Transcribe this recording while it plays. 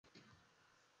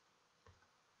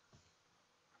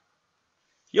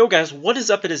Yo guys, what is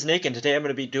up? It is Nick, and today I'm going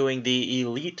to be doing the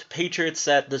Elite Patriots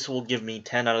set. This will give me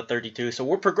 10 out of 32, so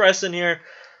we're progressing here.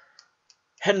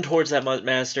 Heading towards that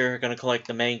Master. Going to collect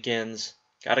the Mankins.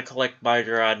 Got to collect by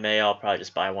Gerard May. I'll probably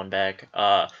just buy one back.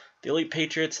 The Elite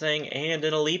Patriots thing and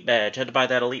an Elite badge. Had to buy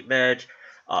that Elite badge.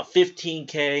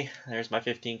 15k. There's my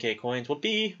 15k coins. Will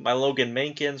be my Logan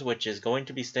Mankins, which is going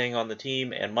to be staying on the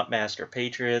team, and Master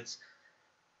Patriots.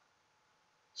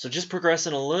 So just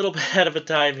progressing a little bit ahead of a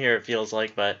time here, it feels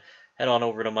like, but head on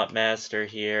over to Master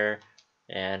here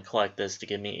and collect this to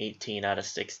give me 18 out of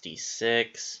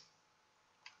 66.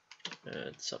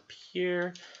 It's up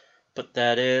here. Put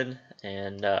that in,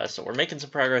 and so we're making some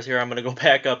progress here. I'm going to go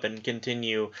back up and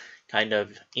continue kind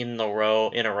of in a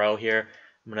row here.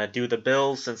 I'm going to do the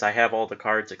Bills since I have all the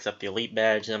cards except the Elite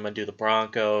badge. Then I'm going to do the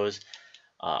Broncos.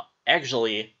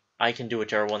 Actually, I can do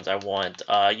whichever ones I want.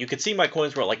 You could see my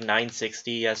coins were at like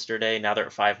 960 yesterday. Now they're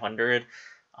at 500.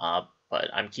 But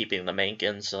I'm keeping the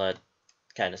Mankins, so that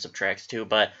kind of subtracts too.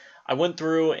 But I went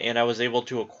through and I was able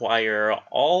to acquire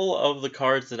all of the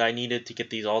cards that I needed to get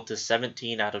these all to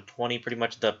 17 out of 20. Pretty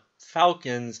much the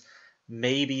Falcons,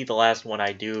 maybe the last one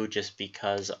I do just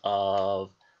because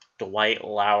of Dwight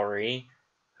Lowry,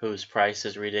 whose price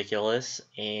is ridiculous,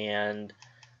 and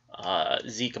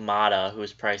Zeke Mata,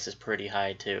 whose price is pretty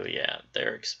high too. Yeah,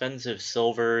 they're expensive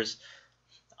silvers.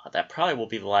 That probably will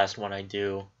be the last one I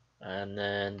do. And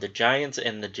then the Giants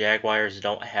and the Jaguars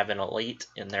don't have an elite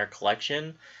in their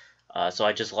collection. So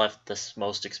I just left this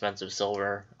most expensive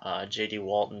silver, J.D.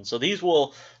 Walton. So these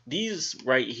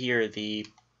right here, the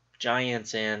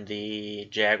Giants and the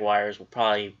Jaguars will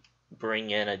probably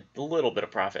bring in a little bit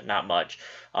of profit, not much.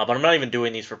 But I'm not even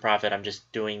doing these for profit. I'm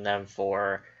just doing them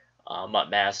for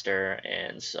Master,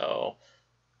 and so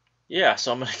yeah,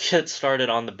 so I'm gonna get started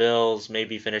on the Bills,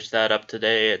 maybe finish that up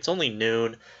today. It's only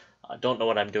noon. Don't know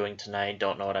what I'm doing tonight,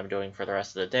 don't know what I'm doing for the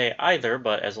rest of the day either,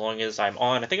 but as long as I'm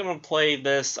on, I think I'm gonna play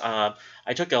this. I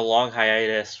took a long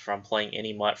hiatus from playing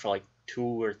any MUT for like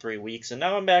 2 or 3 weeks, and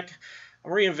now I'm back.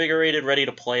 I'm reinvigorated, ready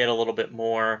to play it a little bit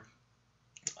more.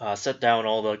 Set down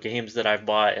all the games that I've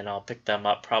bought, and I'll pick them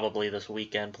up probably this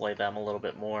weekend, play them a little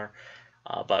bit more.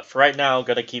 But for right now,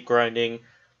 gotta keep grinding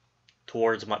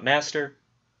towards my Master.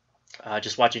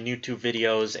 Just watching YouTube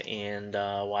videos and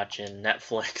watching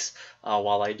Netflix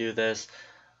while I do this.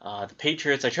 The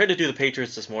Patriots, I tried to do the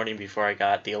Patriots this morning before I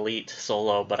got the Elite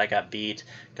solo, but I got beat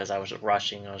because I was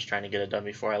rushing. I was trying to get it done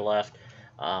before I left.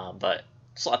 But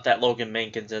slot that Logan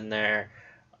Mankins in there.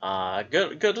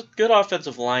 Good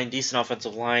offensive line, decent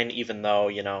offensive line, even though,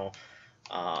 you know,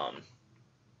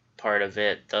 part of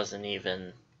it doesn't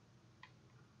even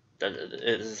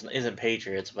isn't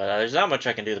Patriots, but there's not much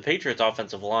I can do. The Patriots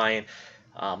offensive line,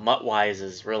 MUT-wise,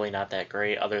 is really not that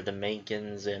great, other than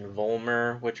Mankins and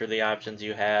Volmer, which are the options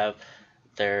you have.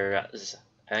 There's,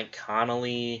 I think,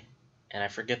 Connolly, and I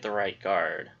forget the right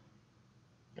guard.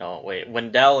 No, wait,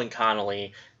 Wendell and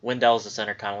Connolly. Wendell's the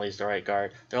center, Connolly's the right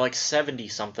guard. They're like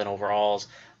 70-something overalls.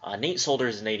 Nate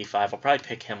Solder's an 85. I'll probably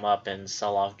pick him up and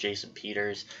sell off Jason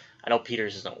Peters. I know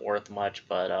Peters isn't worth much,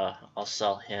 but I'll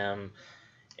sell him.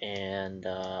 And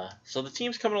so the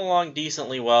team's coming along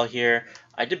decently well here.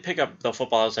 I did pick up the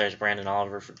Football Outsiders Brandon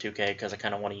Oliver for 2K because I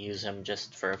kind of want to use him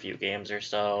just for a few games or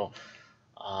so.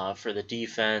 For the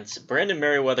defense, Brandon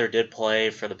Merriweather did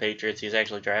play for the Patriots. He's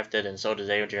actually drafted, and so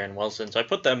does Adrian Wilson. So I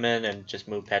put them in and just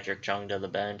moved Patrick Chung to the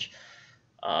bench.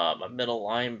 My middle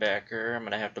linebacker, I'm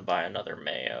going to have to buy another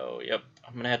Mayo. Yep,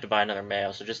 I'm going to have to buy another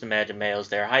Mayo. So just imagine Mayo's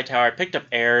there. Hightower, I picked up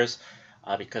Ayers.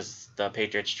 Because the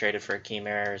Patriots traded for Akeem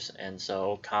Ayers, and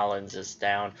so Collins is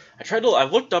down. I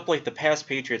looked up like the past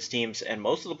Patriots teams, and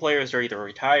most of the players are either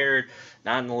retired,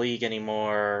 not in the league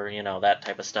anymore, you know, that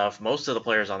type of stuff. Most of the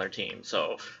players on their team,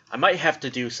 so I might have to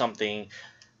do something.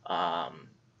 I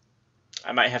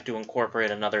might have to incorporate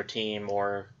another team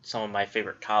or some of my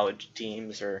favorite college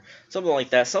teams or something like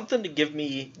that. Something to give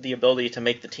me the ability to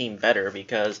make the team better,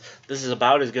 because this is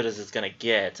about as good as it's going to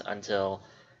get until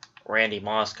Randy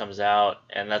Moss comes out,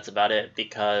 and that's about it,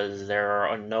 because there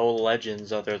are no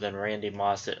legends other than Randy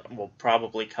Moss that will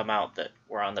probably come out that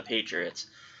were on the Patriots.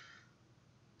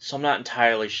 So I'm not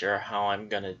entirely sure how I'm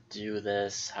going to do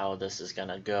this, how this is going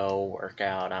to work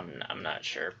out. I'm not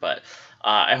sure, but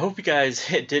I hope you guys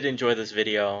did enjoy this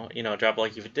video. You know, drop a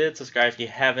like if you did, subscribe if you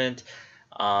haven't.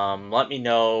 Let me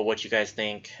know what you guys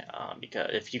think, because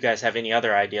if you guys have any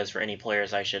other ideas for any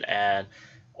players I should add,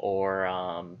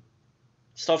 or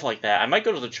stuff like that. I might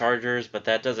go to the Chargers, but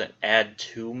that doesn't add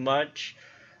too much.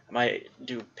 I might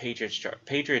do Patriots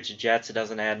Jets. It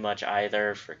doesn't add much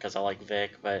either because I like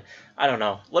Vic, but I don't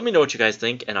know. Let me know what you guys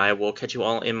think, and I will catch you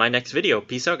all in my next video.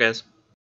 Peace out, guys.